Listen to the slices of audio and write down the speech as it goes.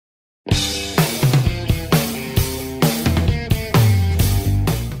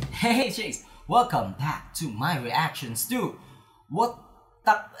Hey Jayce, welcome back to my reactions to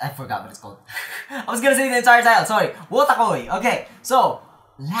I forgot what it's called. I was gonna say the entire title, sorry. Wotakoi. Okay, so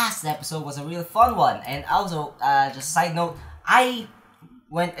last episode was a real fun one, and also just a side note, I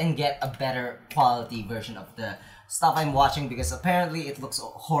went and get a better quality version of the stuff I'm watching because apparently it looks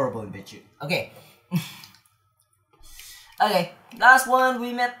horrible in BitChute. Okay. Okay, last one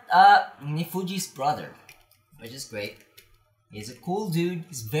we met Nifuji's brother, which is great. He's a cool dude.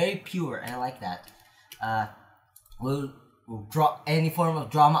 He's very pure, and I like that. Will any form of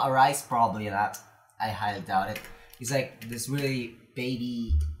drama arise? Probably not. I highly doubt it. He's like this really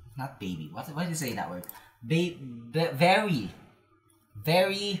not baby. What do you say that word?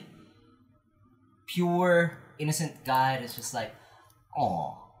 Very pure, innocent guy that's just like,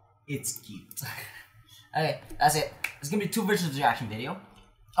 oh, it's cute. Okay, that's it. It's gonna be 2 versions of the reaction video.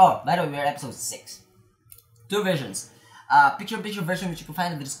 Oh, by the way, we're at episode 6. 2 versions. Picture-in-picture version, which you can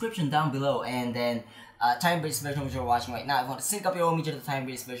find in the description down below, and then time-based version, which you're watching right now. If you want to sync up your own meter to the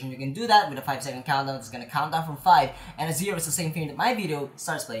time-based version, you can do that with a 5-second countdown. It's gonna count down from 5, and a 0 is the same thing that my video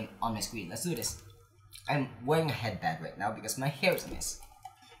starts playing on my screen. Let's do this. I'm wearing a headband right now because my hair is a mess.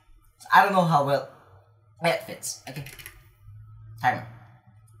 So I don't know how well it fits. Okay. Timer.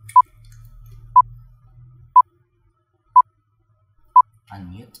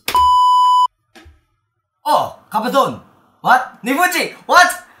 Unmute. Oh! Kapadon! What? Nifuji!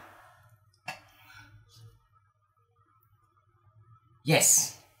 What?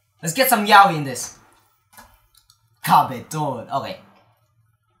 Yes. Let's get some yaoi in this. Kabeton. Okay.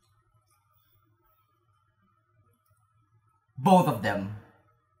 Both of them.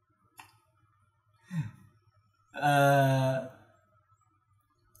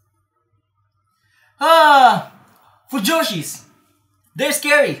 Fujoshis. They're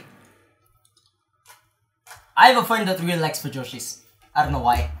scary. I have a friend that really likes Fujoshis. I don't know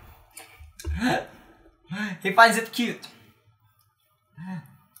why. He finds it cute.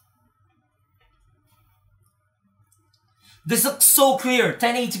 This looks so clear.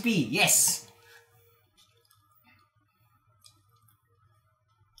 1080p. Yes.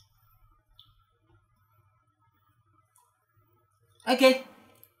 Okay.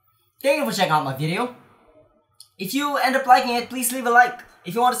 Thank you for checking out my video. If you end up liking it, please leave a like.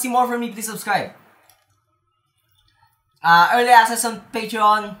 If you want to see more from me, please subscribe. Early access on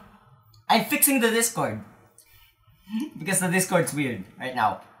Patreon. I'm fixing the Discord. Because the Discord's weird right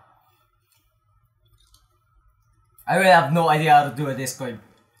now. I really have no idea how to do a Discord.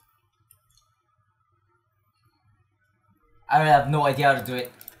 I really have no idea how to do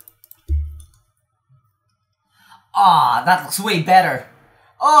it. Ah, that looks way better.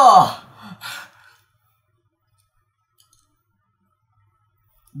 Oh!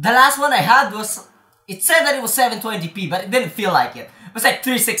 The last one I had was... It said that it was 720p, but it didn't feel like it. It was like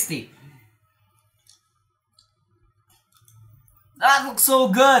 360. That looks so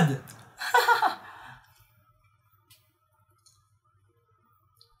good!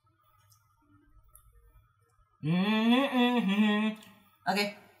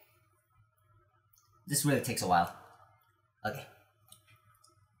 Okay. This really takes a while. Okay.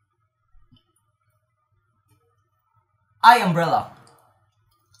 Umbrella.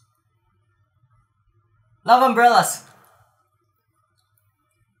 Love umbrellas.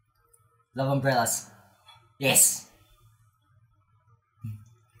 Love umbrellas. Yes.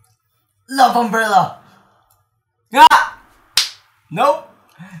 Love umbrella. Ah! Nope.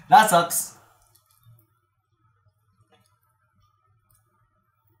 That sucks.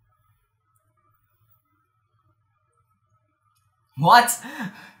 What?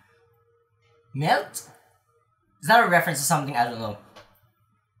 Melt? Is that a reference to something? I don't know.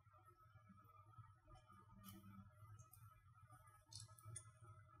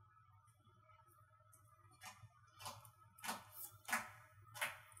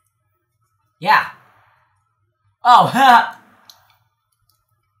 Yeah. Oh,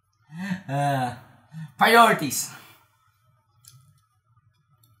 priorities.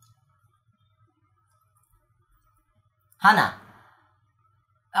 Hana.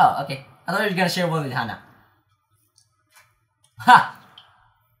 Oh, okay. I thought you were gonna share one with Hana. Ha!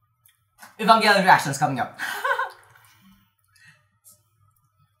 Evangelion reactions coming up.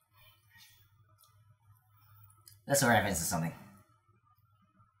 That's a reference to something.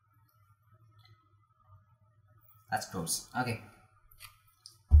 That's gross. Okay.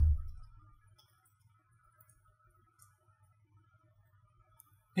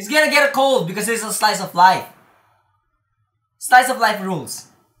 He's gonna get a cold because it's a slice of life. Slice of life rules.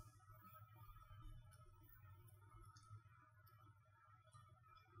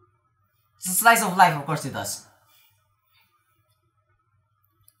 It's a slice of life, of course it does.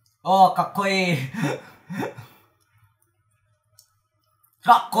 Oh, Kakoi!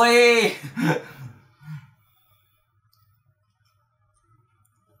 Kakoi!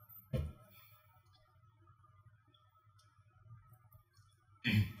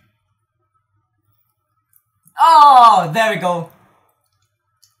 Oh, there we go.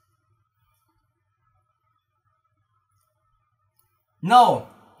 No.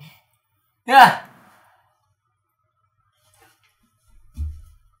 Yeah.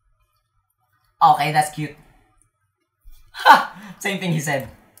 Okay, that's cute. Ha! Same thing he said.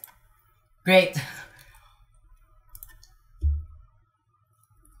 Great.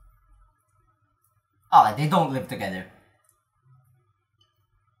 Oh, they don't live together.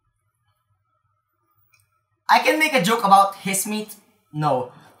 I can make a joke about his meat.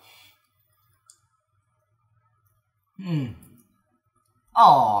 No.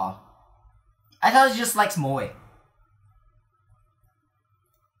 Oh. I thought he just likes moe.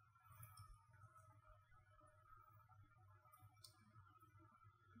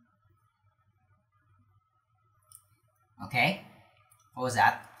 Okay. What was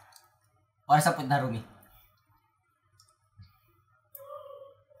that? What is up with Narumi?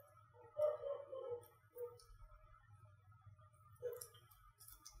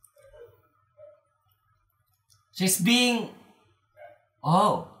 She's being...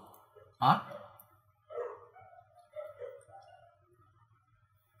 Oh. Huh?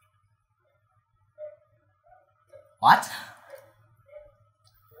 What?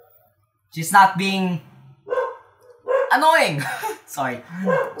 She's not being... annoying! Sorry.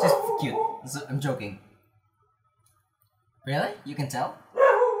 Just cute. I'm joking. Really? You can tell?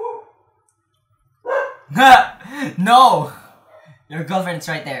 No! Your girlfriend's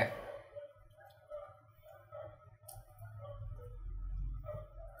right there.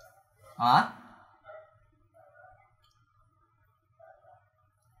 Huh?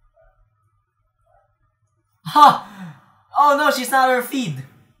 Huh! Oh no, she's not her feed.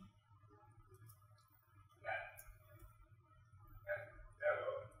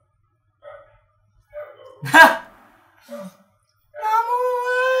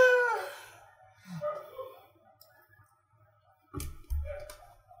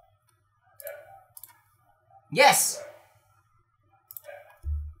 Yes!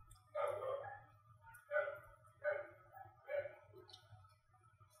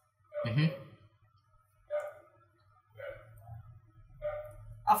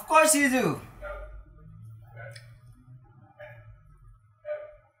 Of course you do!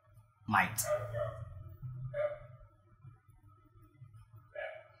 Might.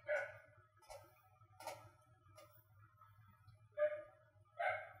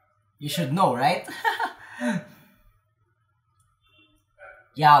 You should know, right?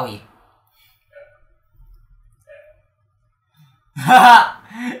 Yaoi.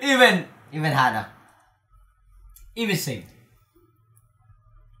 even Hana. Even saved.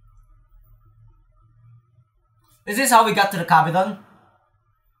 Is this how we got to the Kabedon?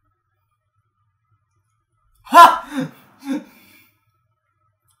 Ha!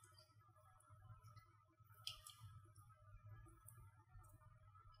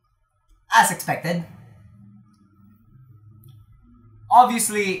 As expected.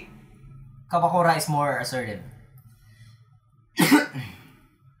 Obviously, Kabakura is more assertive.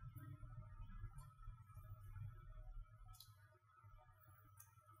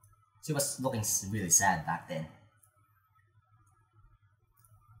 She was looking really sad back then.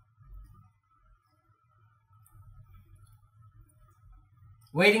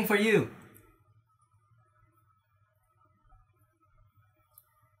 Waiting for you.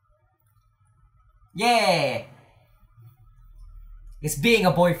 Yeah! It's being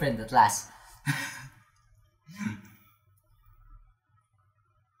a boyfriend at last.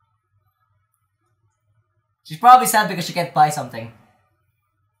 She's probably sad because she can't buy something.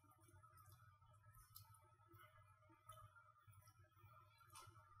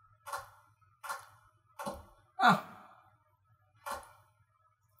 Huh.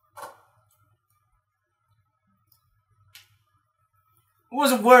 Who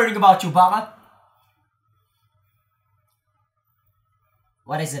wasn't worrying about you, Baka?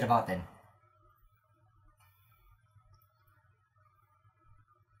 What is it about then?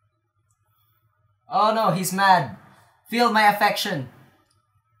 Oh no, he's mad. Feel my affection.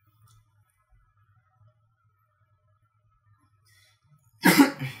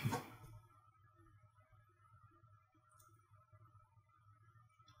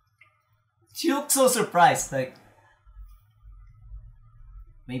 She looked so surprised, like...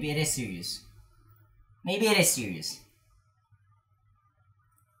 Maybe it is serious. Maybe it is serious.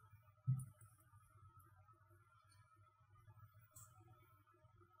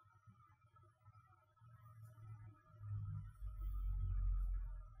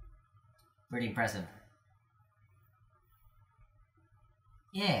 Pretty impressive.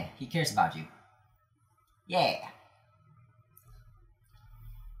 Yeah, he cares about you. Yeah.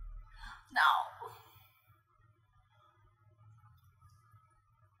 No.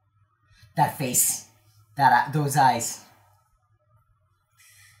 That face. Those eyes.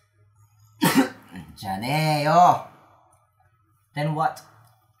 Janeo. Then what?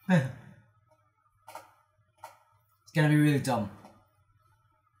 It's gonna be really dumb.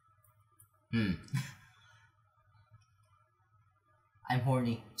 I'm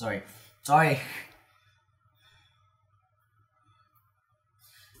horny. Sorry. Sorry.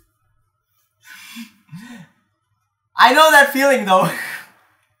 I know that feeling though.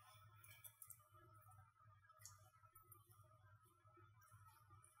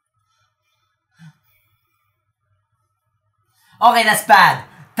 Okay, that's bad.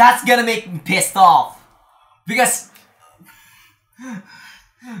 That's gonna make me pissed off. Because...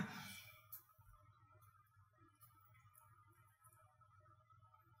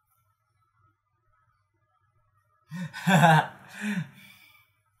 I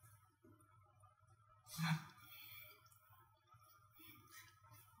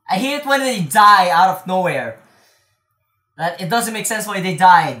hate it when they die out of nowhere. It doesn't make sense why they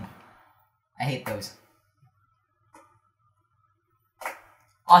died. I hate those.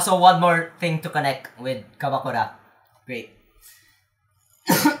 Also, one more thing to connect with Kabakura. Great.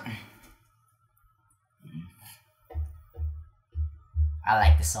 I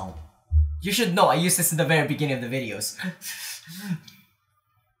like this song. You should know, I used this in the very beginning of the videos.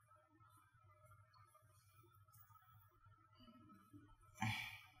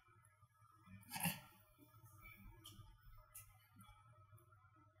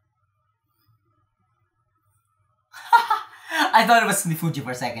 I thought it was Nifuji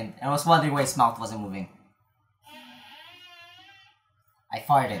for a second, and I was wondering why his mouth wasn't moving. I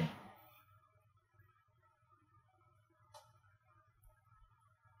farted.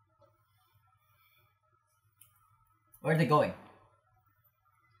 Where are they going?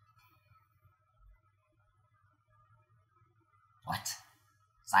 What?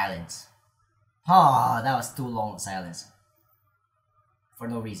 Silence. Oh, that was too long silence. For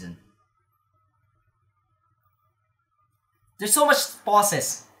no reason. There's so much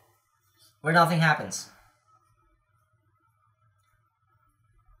pauses where nothing happens.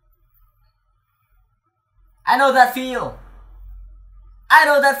 I know that feel. I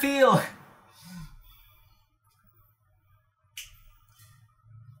know that feel.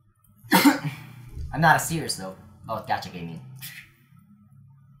 I'm not as serious though about gacha gaming.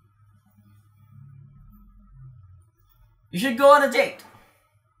 You should go on a date.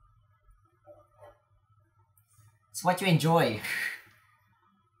 It's what you enjoy.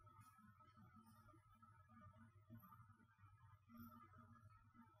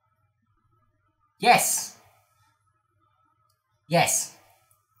 Yes. Yes.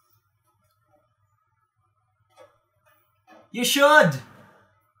 You should.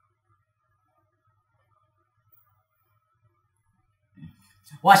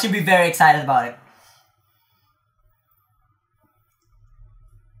 Well, I should be very excited about it.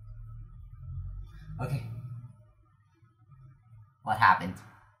 Okay. What happened?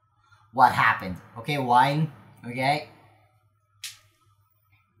 What happened? Okay, wine. Okay.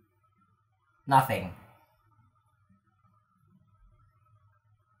 Nothing.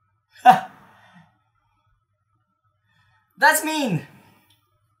 That's mean.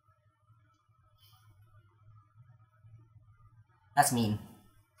 That's mean.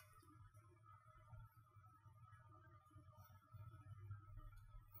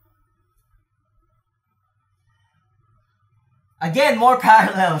 Again, more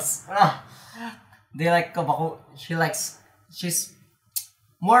parallels. They like Kabakura. She's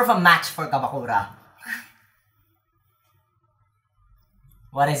more of a match for Kabakura.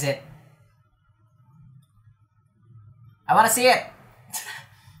 What is it? I wanna see it.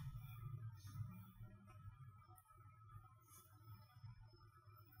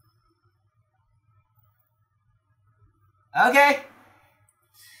 Okay.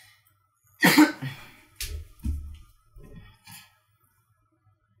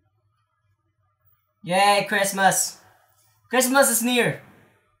 Yay, Christmas! Christmas is near!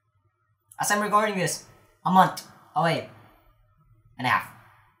 As I'm recording this, a month away and a half.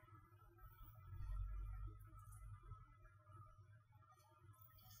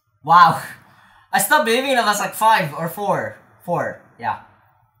 Wow! I stopped believing it was like 5 or 4. 4, yeah.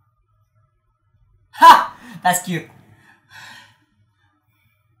 Ha! That's cute.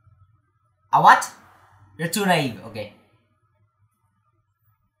 A what? You're too naive, okay.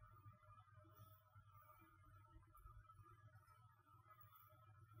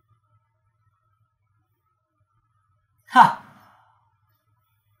 Ha!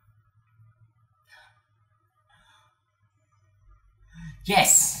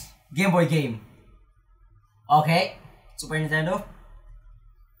 Yes! Game Boy game. Okay. Super Nintendo.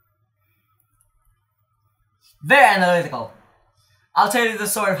 Very analytical. I'll tell you the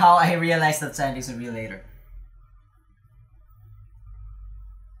story of how I realized that Sandy's would be later.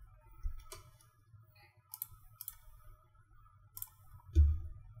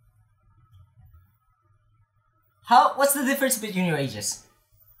 What's the difference between your ages?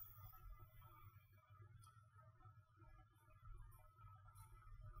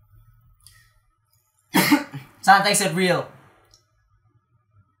 Santa takes it real.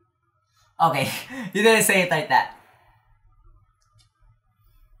 Okay, you didn't say it like that.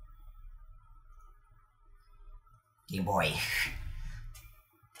 Game Boy.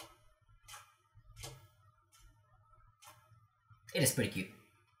 It is pretty cute.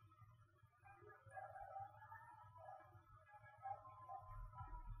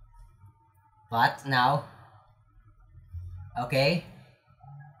 But now, okay.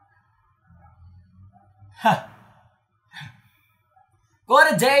 Huh. Go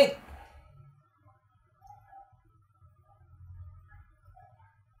on a date.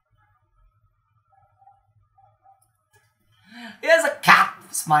 He has a cat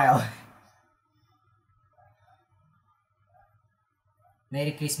smile.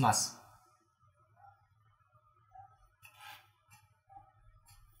 Merry Christmas.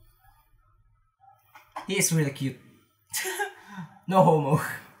 He is really cute. No homo.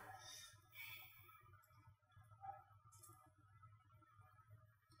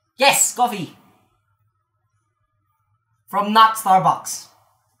 Yes, coffee. From not Starbucks.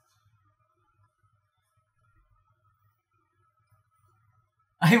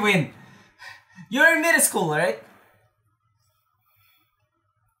 I win. You're in middle school, right?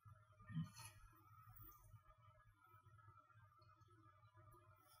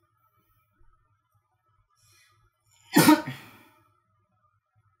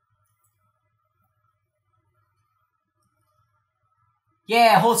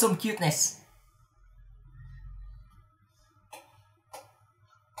 Yeah, wholesome cuteness.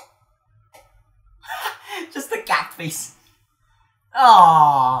 Just the cat face.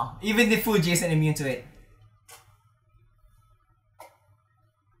 Aww, even the Fuji isn't immune to it.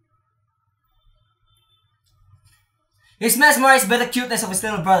 He's mesmerized by the cuteness of his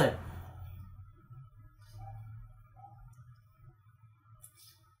little brother.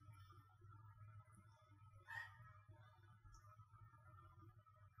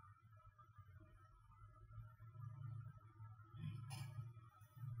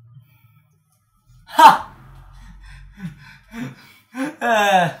 Ha!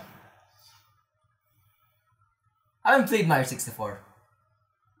 I haven't played Mario 64.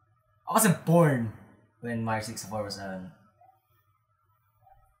 I wasn't born when Mario 64 was on.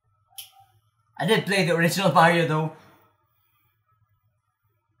 I did play the original Mario though.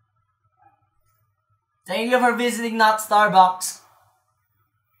 Thank you for visiting not Starbucks.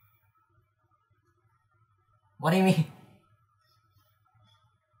 What do you mean?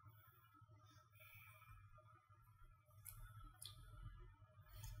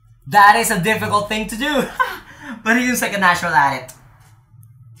 That is a difficult thing to do. But he seems like a natural at it.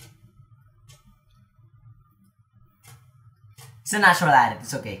 He's a natural at it,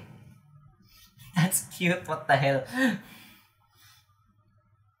 it's okay. That's cute, what the hell.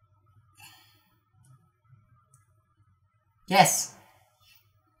 Yes.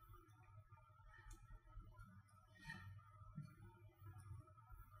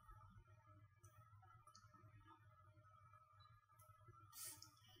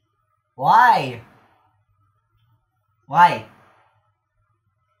 Why? Why?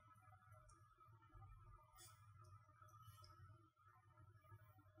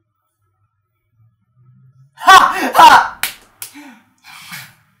 Ha!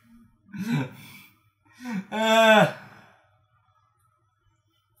 Ha!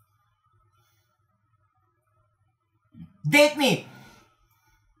 Date me!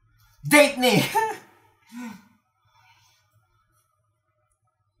 Date me!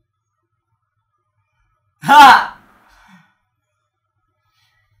 Ha!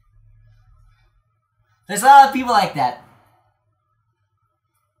 There's a lot of people like that.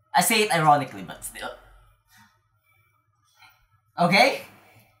 I say it ironically, but still. Okay?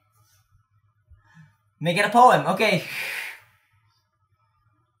 Make it a poem, okay.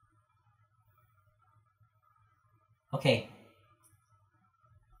 Okay.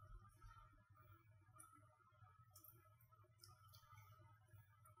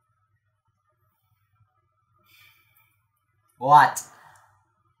 What?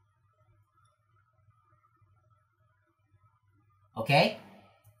 Okay?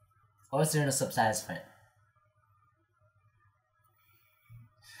 Or is there no subtitles for it?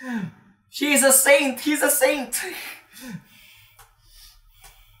 She's a saint! He's a saint!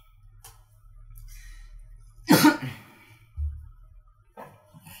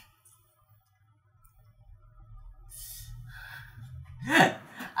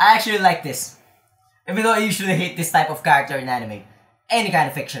 I actually like this. Even though I usually hate this type of character in anime. Any kind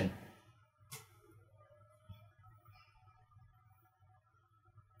of fiction.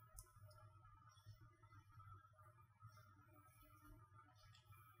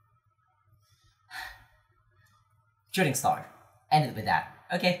 Shooting star. Ended with that.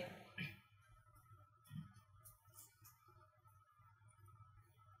 Okay.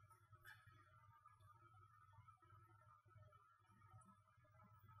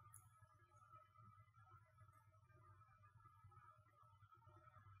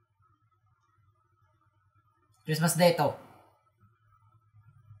 Christmas Day to.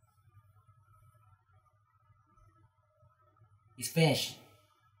 It's finished.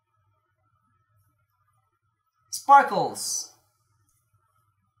 Sparkles!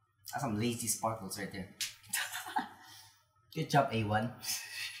 That's some lazy sparkles right there. Good job, A1.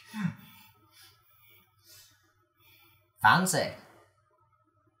 Fancy.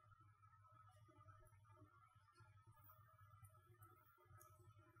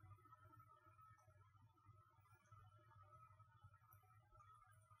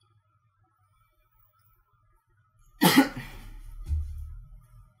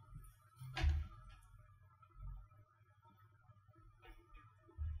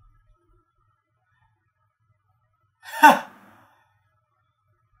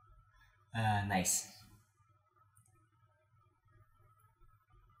 Nice.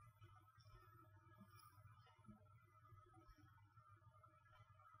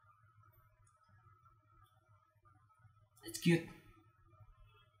 It's cute.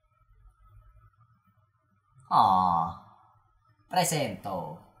 Aww.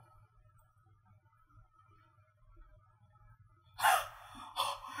 Presento.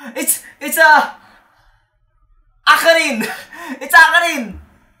 It's a Akarin! It's Akarin!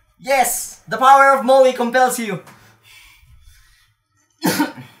 Yes! The power of Moe compels you.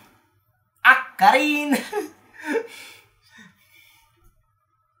 Akarin!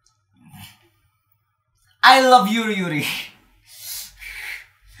 I love Yuri Yuri.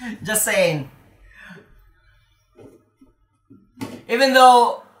 Just saying. Even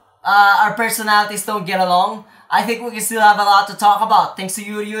though our personalities don't get along, I think we can still have a lot to talk about thanks to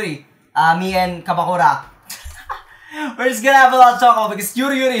Yuri Yuri. Me and Kabakura. We're just gonna have a lot to talk about because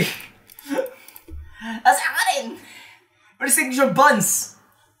Yuri Yuri. That's happening. We're the signature buns.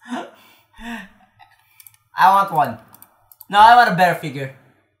 I want one. No, I want a better figure.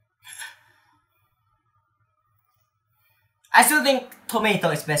 I still think Tomato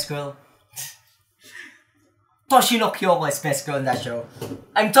is best girl. Toshino Kyoko is best girl in that show.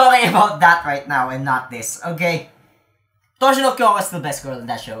 I'm talking about that right now and not this, okay? Toshino Kyoko is the best girl in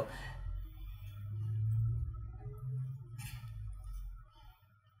that show.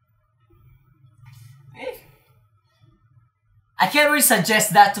 I can't really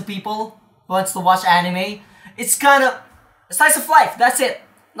suggest that to people who wants to watch anime. It's kind of a slice of life, that's it.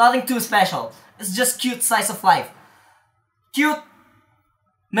 Nothing too special. It's just cute slice of life. Cute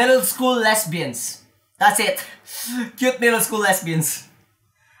middle school lesbians. That's it. Cute middle school lesbians.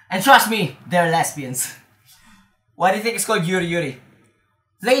 And trust me, they're lesbians. Why do you think it's called Yuri Yuri?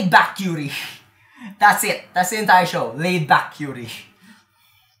 Laid back Yuri. That's it. That's the entire show. Laid back Yuri.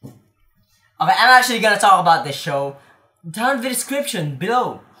 Okay, I'm actually gonna talk about this show. Down in the description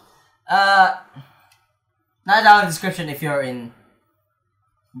below. Not down in the description if you're in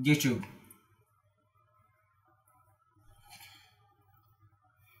YouTube.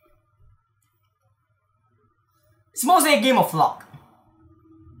 It's mostly a game of luck.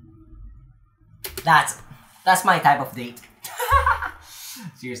 That's my type of date.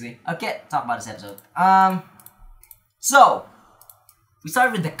 Seriously. Okay, talk about this episode. So we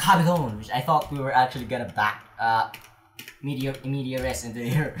started with the Cabidon, which I thought we were actually gonna back media rest into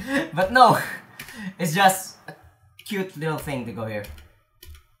here. But no, it's just a cute little thing to go here.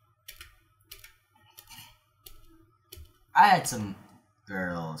 I had some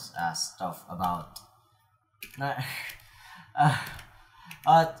girls stuff about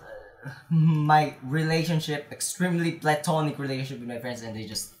my relationship, extremely platonic relationship with my friends, and they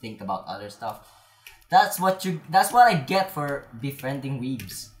just think about other stuff. That's what I get for befriending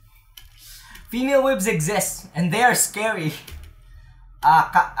weebs. Female weebs exist, and they are scary.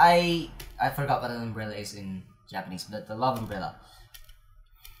 I forgot what an umbrella is in Japanese, but the love umbrella.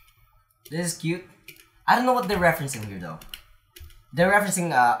 This is cute. I don't know what they're referencing here though. They're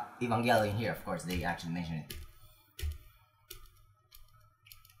referencing Evangelion here, of course. They actually mention it.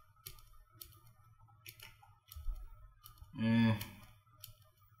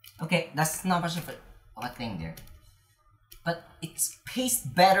 Okay, that's not much of a thing there. But it's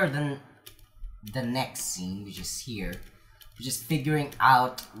paced better than the next scene, which is here. Which is figuring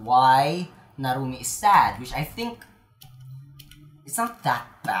out why Narumi is sad, which I think it's not that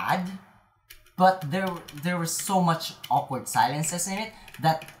bad. But there was so much awkward silences in it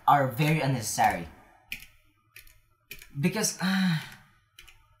that are very unnecessary. Because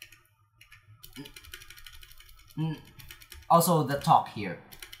also the talk here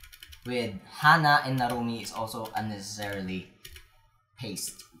with Hana and Narumi is also unnecessarily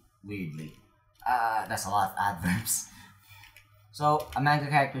paced weirdly. That's a lot of adverbs. So a manga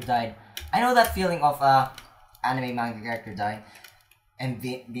character died. I know that feeling of anime manga character dying and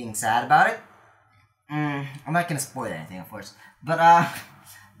being sad about it. I'm not gonna spoil anything, of course, but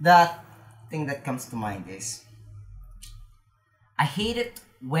the thing that comes to mind is I hate it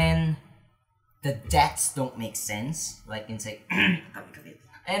when the deaths don't make sense, like in say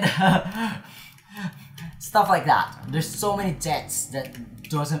and stuff like that. There's so many deaths that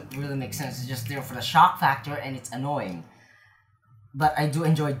doesn't really make sense. It's just there for the shock factor and it's annoying. But I do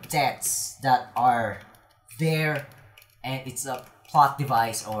enjoy deaths that are there and it's a plot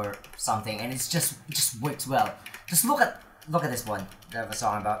device or something, and it just works well. Just look at this one that I was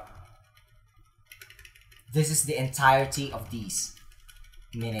talking about. This is the entirety of these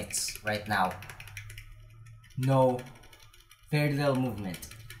minutes right now. No, very little movement.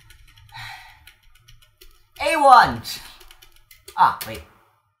 A1! Ah, wait.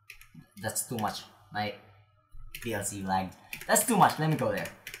 That's too much. My DLC lagged. That's too much. Let me go there.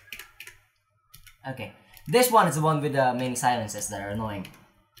 Okay. This one is the one with the many silences that are annoying.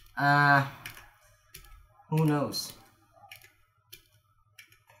 Who knows?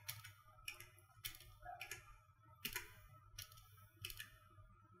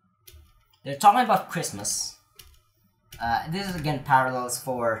 They're talking about Christmas. This is again parallels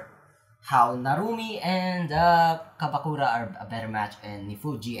for how Narumi and Kabakura are a better match and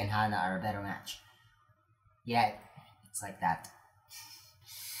Nifuji and Hana are a better match. Yeah, it's like that.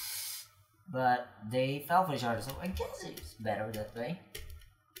 But they fell for each other, so I guess it's better that way.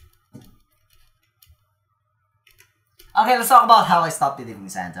 Okay, let's talk about how I stopped believing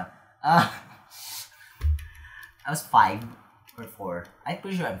Santa. I was 5 or 4. I'm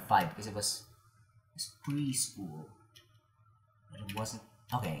pretty sure I'm 5 because it was preschool. But it wasn't.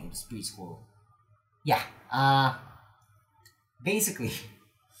 Okay, it was preschool. Yeah. Basically,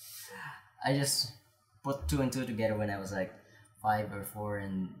 I just put 2 and 2 together when I was like 5 or 4,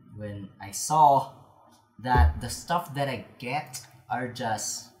 and when I saw that the stuff that I get are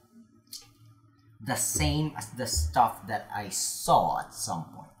just the same as the stuff that I saw at some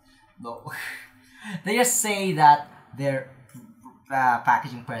point. No, they just say that they're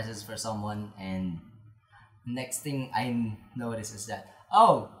packaging presents for someone, and next thing I notice is that,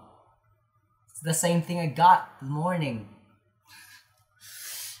 oh, it's the same thing I got this morning.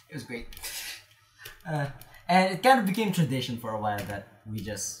 It was great. And it kind of became tradition for a while that we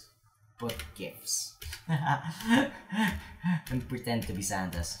just put gifts and pretend to be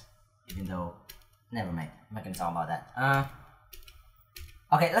Santas, even though, never mind, I'm not gonna talk about that.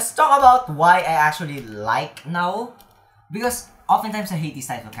 Okay, let's talk about why I actually like Nao, because oftentimes I hate these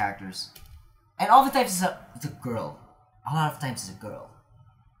types of characters, and oftentimes it's a girl. A lot of times it's a girl.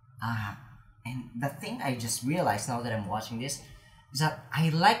 And the thing I just realized now that I'm watching this is that I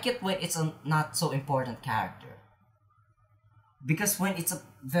like it when it's a not so important character. Because when it's a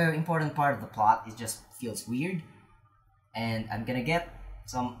very important part of the plot, it just feels weird. And I'm gonna get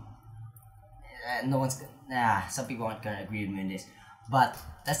some... some people aren't gonna agree with me on this. But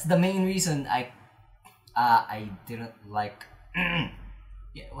that's the main reason I didn't like...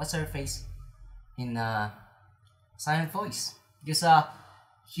 yeah, what's her face? In Silent Voice. Because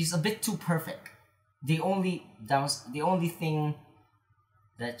she's a bit too perfect. The only thing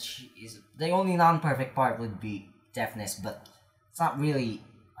that she is, the only non-perfect part would be deafness, but it's not really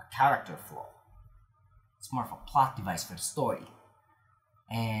a character flaw. It's more of a plot device for the story.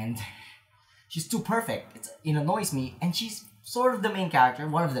 And she's too perfect. It annoys me, and she's sort of the main character,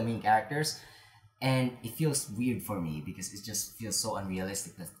 one of the main characters, and it feels weird for me because it just feels so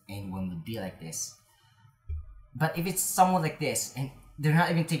unrealistic that anyone would be like this. But if it's someone like this, and they're not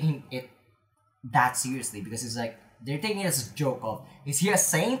even taking it that seriously, because it's like, they're taking it as a joke of, is he a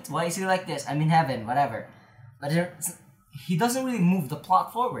saint? Why is he like this? I'm in heaven, whatever. But he doesn't really move the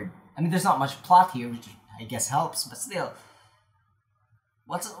plot forward. I mean, there's not much plot here, which I guess helps, but still.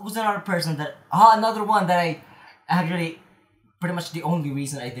 Who's another person that... another one that I actually pretty much the only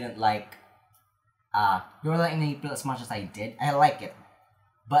reason I didn't like Your Lie in April as much as I did. I like it,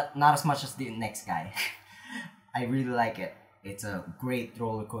 but not as much as the next guy. I really like it. It's a great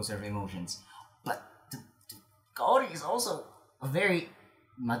roller coaster of emotions. But Kaori is also a very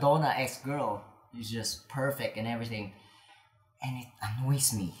Madonna-esque girl. She's just perfect and everything. And it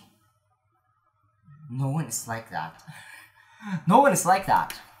annoys me. No one is like that. No one is like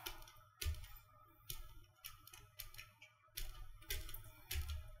that.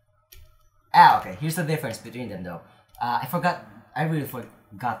 Okay, here's the difference between them though. I really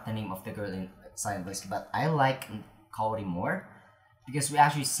forgot the name of the girl in Silent Voice, but I like Kaori more because we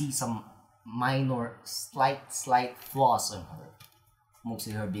actually see some minor, slight flaws on her.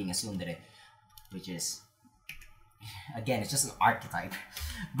 Mostly her being a tsundere, which is, again, it's just an archetype.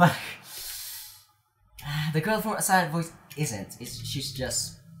 But the girl from A Silent Voice isn't. She's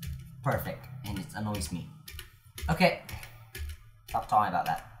just perfect, and it annoys me. Okay, stop talking about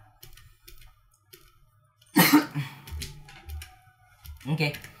that.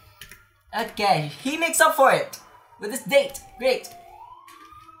 Okay, he makes up for it with this date. Great.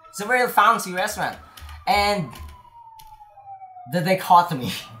 It's a very fancy restaurant, and the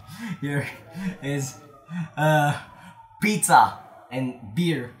dichotomy here is pizza and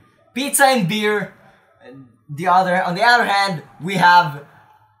beer. Pizza and beer. On the other hand, we have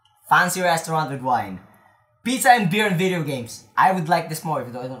fancy restaurant with wine. Pizza and beer and video games. I would like this more,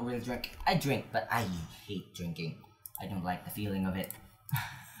 even though I don't really drink. I drink, but I hate drinking. I don't like the feeling of it.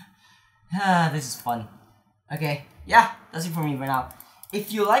 This is fun. Okay, yeah, that's it for me for now.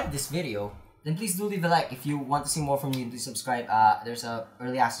 If you like this video, then please do leave a like. If you want to see more from me, do subscribe. There's a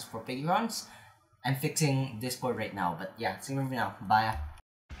early access for Piggy runs. I'm fixing Discord right now, but yeah, see you for now. Bye.